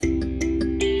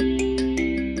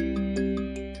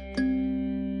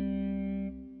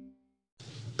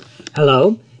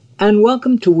Hello, and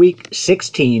welcome to week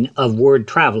 16 of Word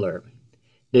Traveler.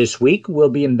 This week we'll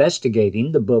be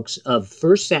investigating the books of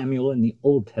 1 Samuel in the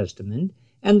Old Testament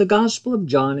and the Gospel of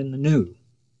John in the New.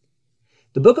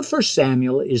 The book of 1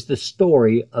 Samuel is the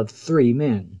story of three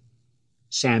men: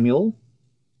 Samuel,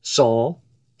 Saul,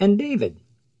 and David.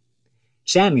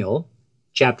 Samuel,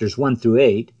 chapters 1 through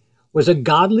 8, was a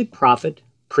godly prophet,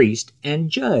 priest, and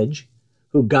judge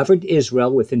who governed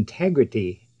Israel with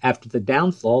integrity after the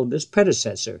downfall of his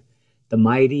predecessor, the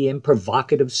mighty and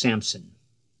provocative Samson.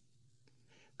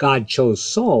 God chose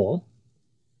Saul,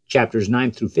 chapters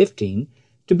 9 through 15,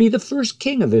 to be the first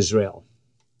king of Israel.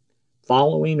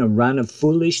 Following a run of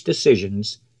foolish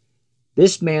decisions,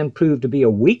 this man proved to be a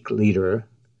weak leader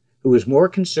who was more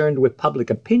concerned with public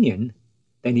opinion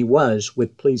than he was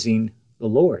with pleasing the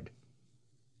Lord.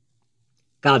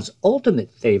 God's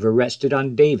ultimate favor rested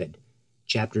on David,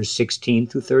 chapters 16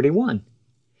 through 31.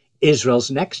 Israel's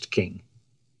next king.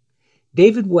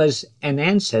 David was an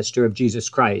ancestor of Jesus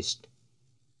Christ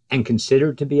and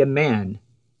considered to be a man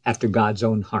after God's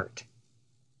own heart.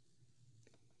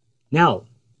 Now,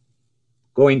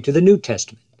 going to the New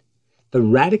Testament, the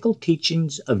radical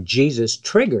teachings of Jesus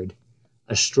triggered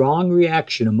a strong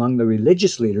reaction among the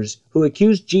religious leaders who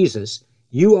accused Jesus,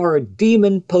 "You are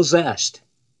demon-possessed."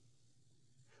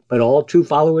 But all true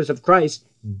followers of Christ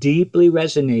deeply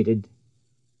resonated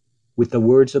with the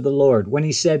words of the Lord when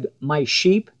he said, "My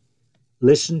sheep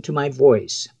listen to my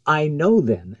voice. I know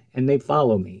them and they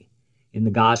follow me," in the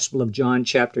Gospel of John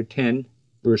chapter 10,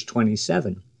 verse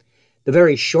 27. The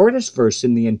very shortest verse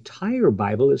in the entire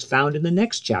Bible is found in the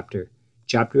next chapter,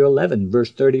 chapter 11,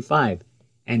 verse 35.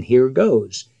 And here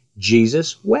goes,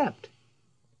 Jesus wept.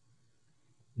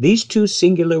 These two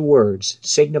singular words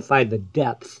signify the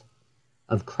depth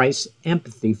of Christ's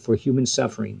empathy for human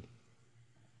suffering.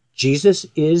 Jesus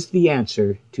is the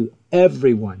answer to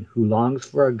everyone who longs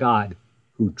for a God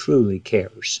who truly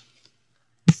cares.